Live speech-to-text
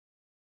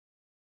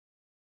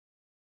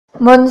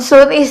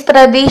Monsoon is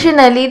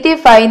traditionally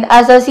defined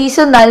as a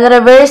seasonal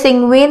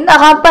reversing wind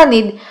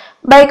accompanied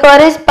by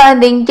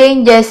corresponding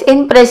changes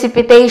in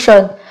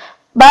precipitation,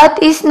 but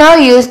is now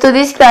used to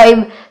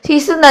describe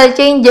seasonal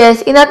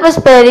changes in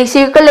atmospheric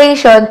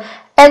circulation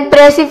and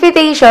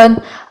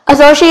precipitation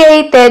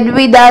associated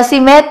with the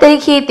symmetric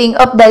heating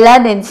of the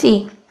land and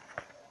sea.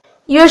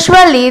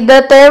 Usually,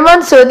 the term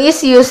monsoon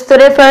is used to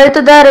refer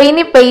to the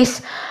rainy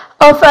phase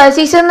of a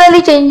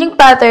seasonally changing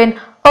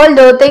pattern,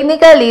 although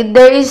technically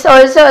there is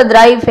also a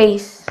dry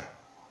phase.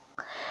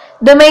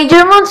 The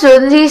major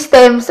monsoon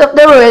systems of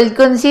the world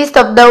consist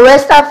of the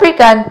West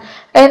African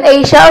and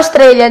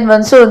Asia-Australian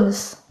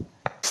monsoons.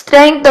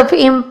 Strength of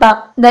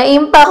impact. The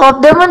impact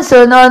of the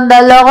monsoon on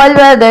the local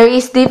weather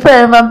is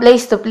different from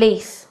place to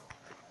place.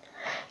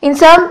 In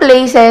some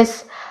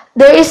places,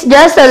 there is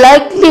just a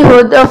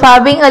likelihood of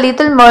having a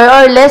little more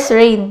or less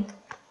rain.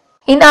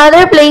 In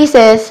other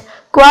places,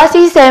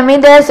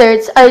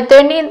 quasi-semi-deserts are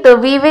turned into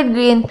vivid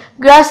green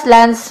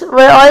grasslands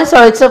where all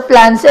sorts of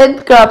plants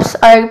and crops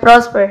are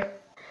prosper.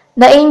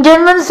 The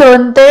Indian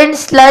monsoon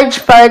turns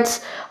large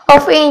parts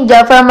of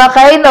India from a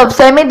kind of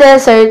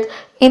semi-desert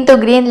into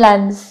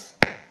greenlands.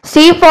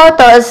 See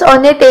photos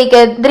only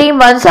taken 3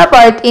 months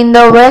apart in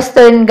the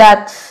Western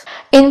Ghats.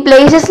 In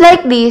places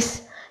like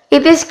this,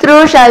 it is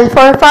crucial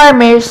for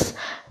farmers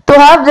to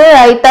have the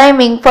right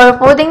timing for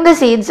putting the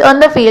seeds on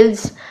the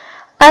fields,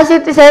 as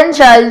it is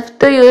essential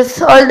to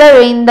use all the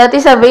rain that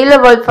is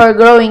available for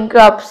growing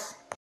crops.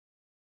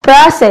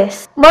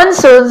 Process.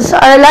 Monsoons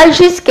are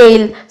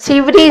large-scale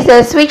sea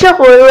breezes which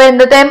occur when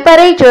the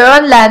temperature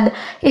on land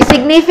is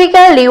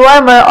significantly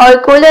warmer or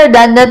cooler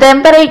than the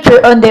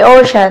temperature on the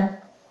ocean.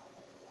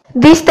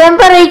 These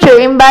temperature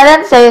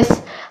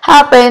imbalances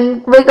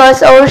happen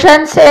because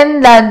oceans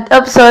and land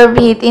absorb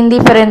heat in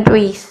different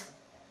ways.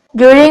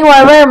 During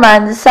warmer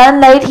months,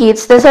 sunlight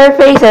hits the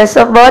surfaces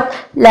of both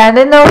land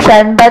and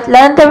ocean, but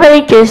land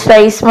temperatures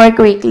rise more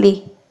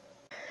quickly.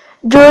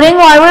 During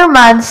warmer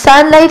months,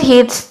 sunlight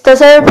hits the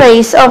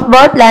surface of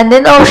both land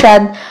and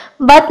ocean,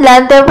 but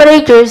land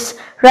temperatures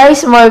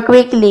rise more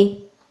quickly.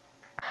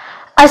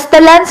 As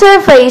the land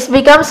surface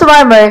becomes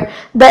warmer,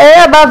 the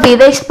air above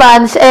it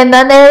expands and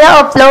an area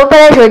of low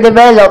pressure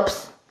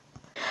develops.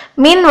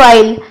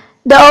 Meanwhile,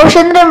 the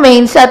ocean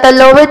remains at a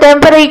lower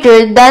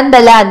temperature than the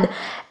land,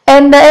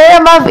 and the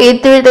air above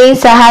it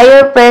retains a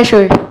higher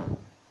pressure.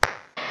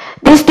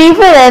 This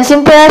difference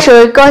in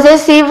pressure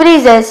causes sea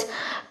breezes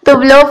to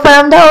blow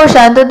from the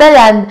ocean to the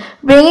land,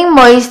 bringing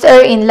moist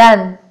air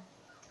inland.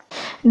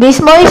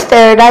 This moist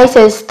air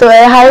rises to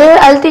a higher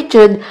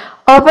altitude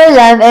over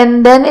land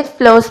and then it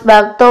flows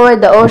back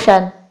toward the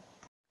ocean.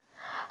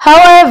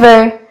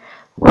 However,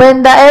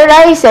 when the air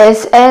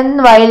rises and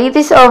while it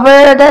is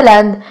over the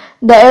land,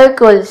 the air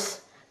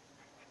cools.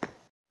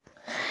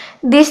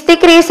 This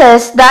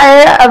decreases the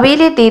air's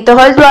ability to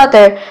hold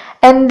water,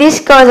 and this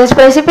causes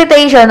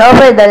precipitation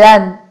over the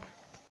land.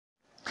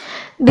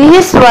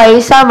 This is why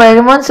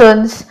summer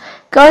monsoons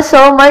cause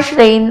so much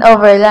rain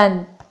over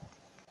land.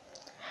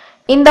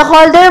 In the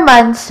colder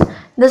months,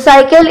 the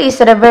cycle is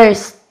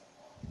reversed.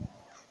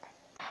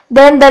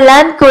 Then the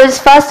land cools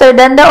faster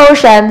than the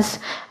oceans,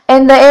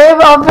 and the air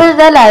over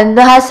the land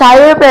has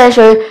higher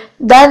pressure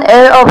than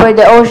air over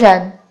the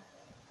ocean.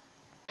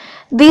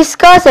 This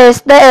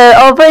causes the air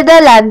over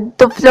the land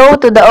to flow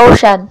to the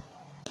ocean.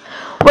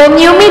 When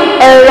humid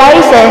air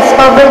rises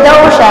over the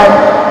ocean,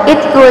 it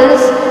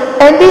cools,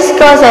 and this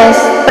causes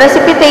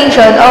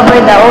precipitation over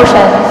the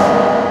oceans.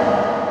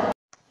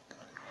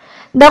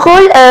 The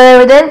cool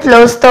air then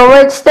flows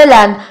towards the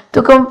land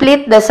to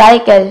complete the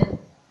cycle.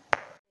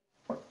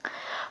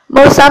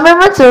 Most summer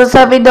monsoons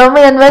have a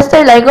dominant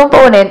westerly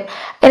component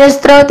and a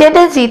strong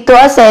tendency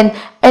to ascend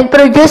and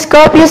produce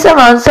copious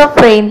amounts of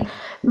rain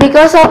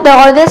because of the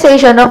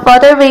condensation of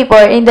water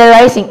vapor in the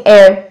rising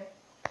air.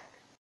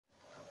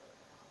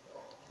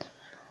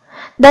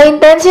 The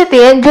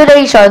intensity and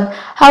duration,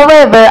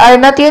 however, are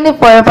not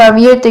uniform from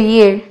year to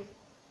year.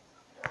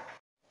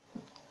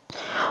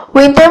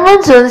 Winter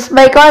monsoons,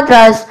 by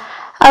contrast,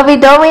 have a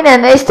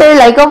dominant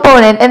easterly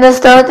component and a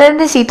strong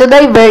tendency to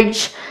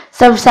diverge,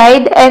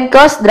 subside, and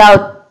cause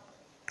drought.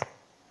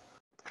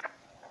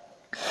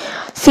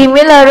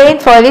 Similar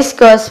rainfall is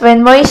caused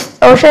when moist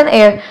ocean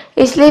air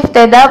is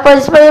lifted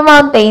upwards by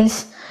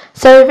mountains,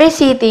 surface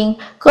heating,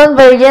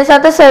 convergence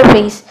at the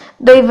surface,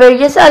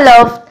 divergence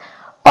aloft,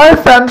 or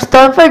from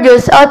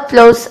storm-produced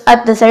outflows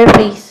at the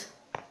surface.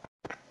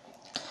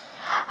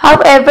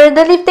 However,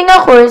 the lifting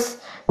occurs,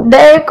 the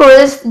air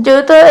cools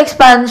due to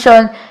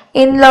expansion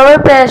in lower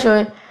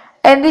pressure,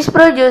 and this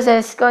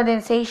produces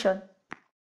condensation.